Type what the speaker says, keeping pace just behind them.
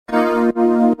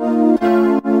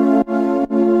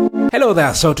Hello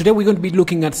there, so today we're going to be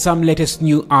looking at some latest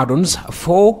new add-ons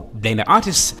for Blender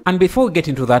artists. And before we get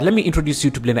into that, let me introduce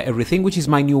you to Blender Everything, which is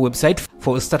my new website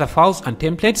for starter files and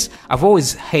templates. I've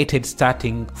always hated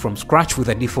starting from scratch with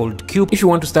a default cube. If you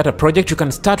want to start a project, you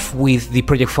can start with the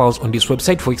project files on this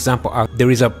website. For example, there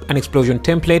is an explosion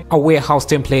template, a warehouse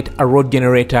template, a road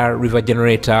generator, river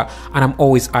generator, and I'm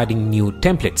always adding new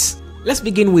templates. Let's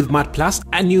begin with Matte Plus,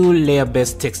 a new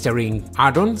layer-based texturing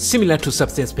add-on similar to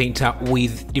Substance Painter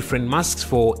with different masks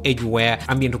for edge wear,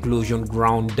 ambient occlusion,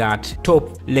 ground dirt,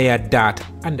 top layer dirt,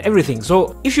 and everything.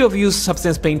 So if you have used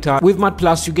Substance Painter with Matte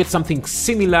Plus, you get something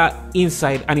similar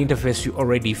inside an interface you're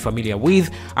already familiar with,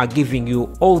 giving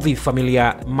you all the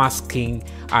familiar masking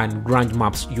and grunge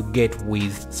maps you get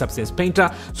with Substance Painter.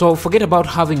 So forget about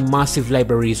having massive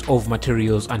libraries of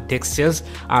materials and textures.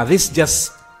 This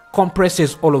just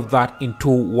compresses all of that into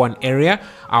one area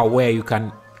where you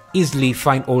can easily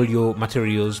find all your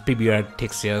materials, PBR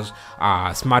textures,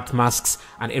 smart masks,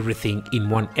 and everything in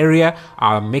one area,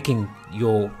 making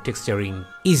your texturing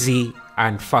easy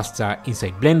and faster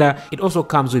inside Blender. It also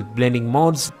comes with blending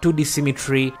modes, 2D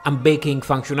symmetry, and baking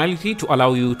functionality to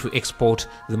allow you to export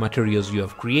the materials you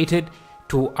have created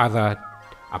to other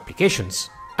applications.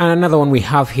 And another one we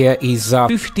have here is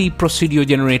 50 Procedio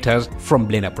generators from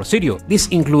Blender Procedio. This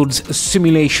includes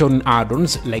simulation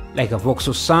add-ons like a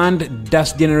voxel sand,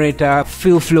 dust generator,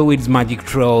 fill fluids, magic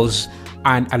trails,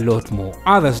 and a lot more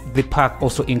others. The pack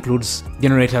also includes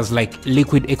generators like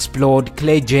liquid explode,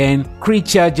 clay gen,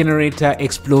 creature generator,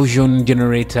 explosion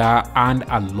generator, and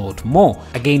a lot more.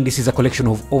 Again, this is a collection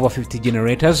of over 50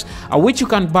 generators, which you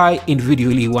can buy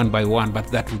individually one by one, but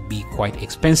that would be quite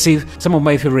expensive. Some of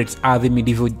my favorites are the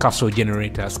medieval castle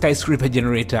generator, skyscraper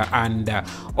generator, and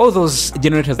all those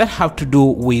generators that have to do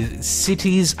with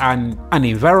cities and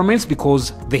environments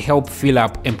because they help fill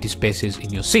up empty spaces in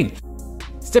your scene.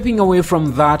 Stepping away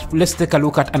from that, let's take a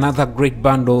look at another great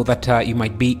bundle that you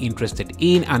might be interested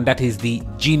in, and that is the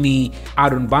Genie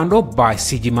add-on bundle by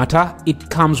CG Matter. It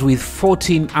comes with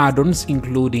 14 add-ons,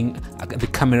 including the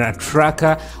camera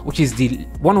tracker, which is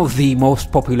one of the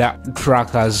most popular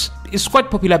trackers. It's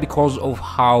quite popular because of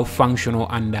how functional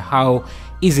and how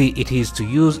easy it is to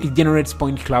use. It generates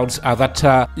point clouds that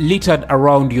are littered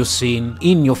around your scene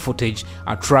in your footage,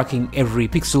 tracking every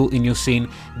pixel in your scene,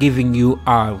 giving you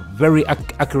a very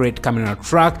accurate camera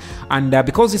track. And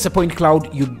because it's a point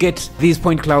cloud, you get these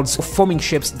point clouds forming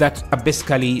shapes that are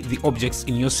basically the objects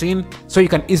in your scene, so you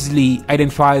can easily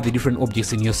identify the different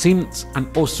objects in your scenes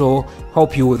and also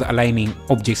help you with aligning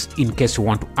objects in case you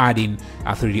want to add in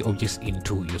 3D objects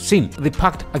into your scene. The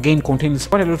pack again contains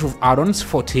quite a lot of add-ons,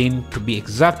 14 to be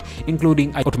exact,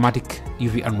 including an automatic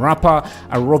UV unwrapper,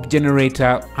 a rope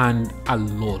generator, and a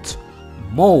lot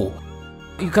more.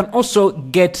 You can also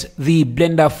get the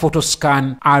Blender Photo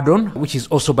Scan add-on, which is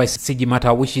also by CG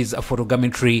Matter, which is a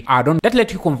photogrammetry add-on that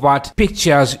lets you convert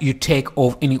pictures you take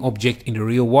of any object in the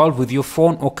real world with your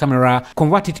phone or camera,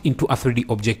 convert it into a 3D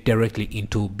object directly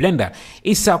into Blender.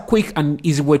 It's a quick and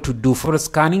easy way to do photo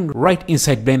scanning right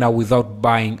inside Blender without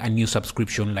buying a new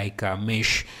subscription like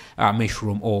Mesh,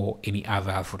 Room, or any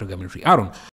other photogrammetry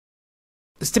add-on.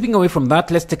 Stepping away from that,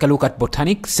 let's take a look at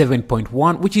Botanic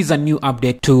 7.1, which is a new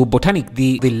update to Botanic,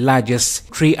 the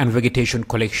largest tree and vegetation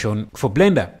collection for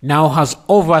Blender. Now has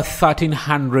over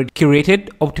 1,300 curated,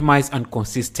 optimized, and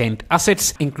consistent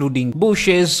assets, including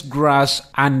bushes, grass,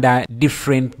 and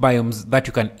different biomes that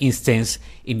you can instance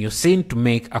in your scene to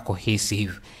make a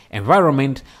cohesive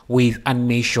environment with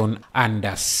animation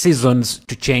and seasons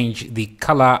to change the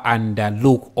color and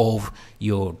look of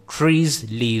your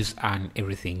trees, leaves, and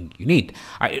everything you need.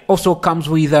 It also comes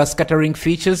with scattering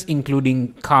features,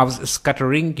 including curves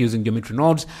scattering using geometry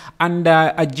nodes and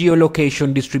a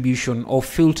geolocation distribution or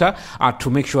filter to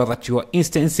make sure that you are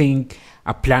instancing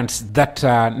plants that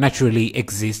naturally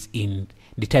exist in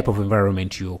the type of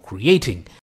environment you're creating.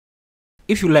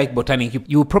 If you like Botanic,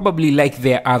 you probably like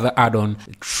their other add-on,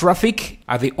 Traffic.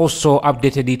 They also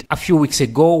updated it a few weeks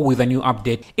ago with a new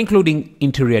update, including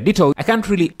interior details. I can't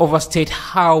really overstate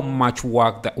how much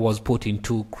work that was put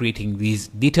into creating these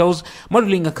details.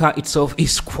 Modeling a car itself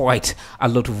is quite a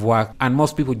lot of work, and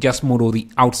most people just model the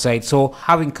outside. So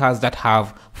having cars that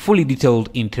have fully detailed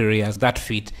interiors that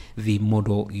fit the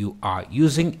model you are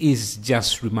using is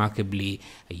just remarkably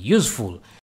useful.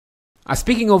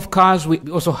 Speaking of cars, we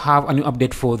also have a new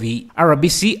update for the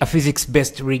RBC, a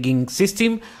physics-based rigging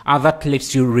system that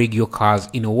lets you rig your cars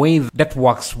in a way that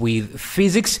works with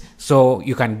physics, so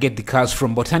you can get the cars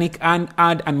from Botanic and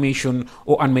add animation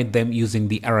or animate them using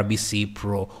the RBC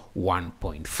Pro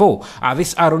 1.4.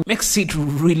 This add-on makes it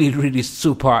really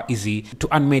super easy to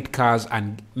animate cars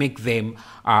and make them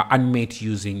animate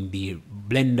using the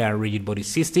Blender rigid body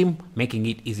system, making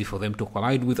it easy for them to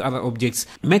collide with other objects,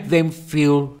 make them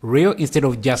feel real instead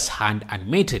of just hand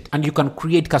animated. And you can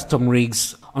create custom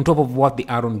rigs on top of what the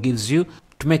add-on gives you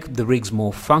to make the rigs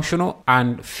more functional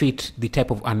and fit the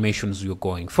type of animations you're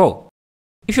going for.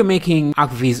 If you're making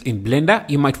ArcViz in Blender,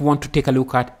 you might want to take a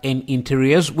look at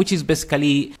Interiors, which is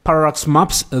basically parallax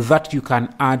maps that you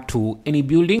can add to any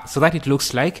building so that it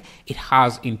looks like it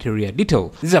has interior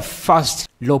detail. These are fast,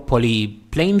 low poly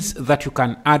planes that you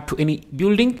can add to any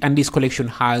building, and this collection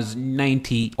has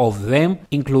 90 of them,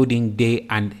 including day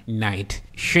and night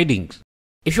shadings.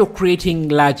 If you're creating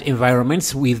large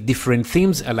environments with different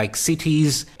themes like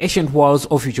cities, ancient walls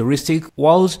or futuristic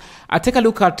walls, take a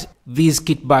look at these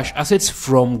kit bash assets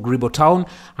from Gribble Town,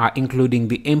 including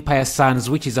the Empire Sands,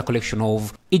 which is a collection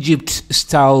of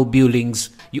Egypt-style buildings.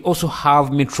 You also have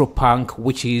Metropunk,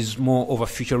 which is more of a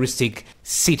futuristic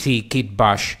city kit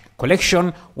bash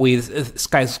collection with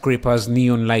skyscrapers,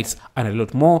 neon lights, and a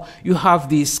lot more. You have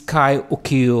the Sky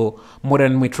Okio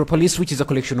Modern Metropolis, which is a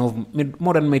collection of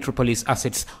modern metropolis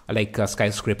assets like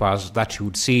skyscrapers that you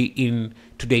would see in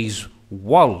today's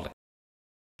world.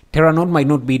 Teranode might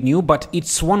not be new, but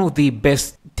it's one of the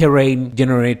best terrain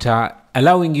generator,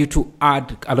 allowing you to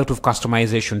add a lot of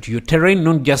customization to your terrain,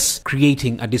 not just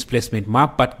creating a displacement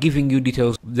map, but giving you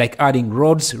details like adding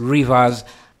roads, rivers,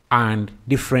 and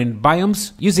different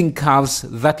biomes using curves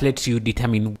that lets you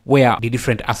determine where the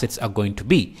different assets are going to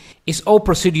be. It's all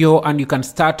Procedio, and you can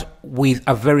start with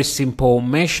a very simple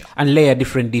mesh and layer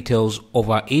different details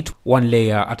over it, one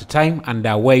layer at a time, and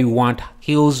where you want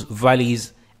hills,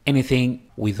 valleys, anything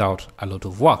without a lot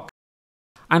of work.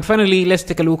 And finally, let's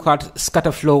take a look at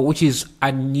Scatterflow, which is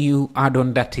a new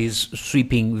add-on that is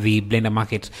sweeping the Blender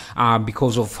market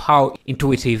because of how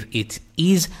intuitive it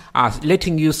is,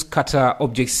 letting you scatter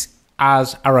objects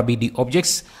as RBD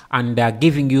objects and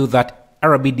giving you that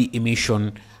RBD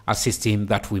emission system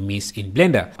that we miss in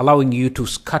Blender, allowing you to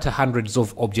scatter hundreds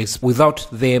of objects without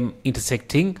them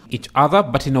intersecting each other,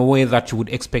 but in a way that you would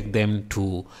expect them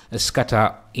to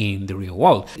scatter in the real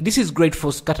world. This is great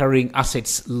for scattering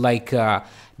assets like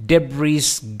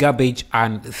debris, garbage,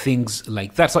 and things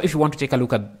like that. So if you want to take a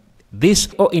look at this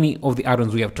or any of the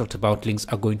add-ons we have talked about, links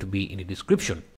are going to be in the description.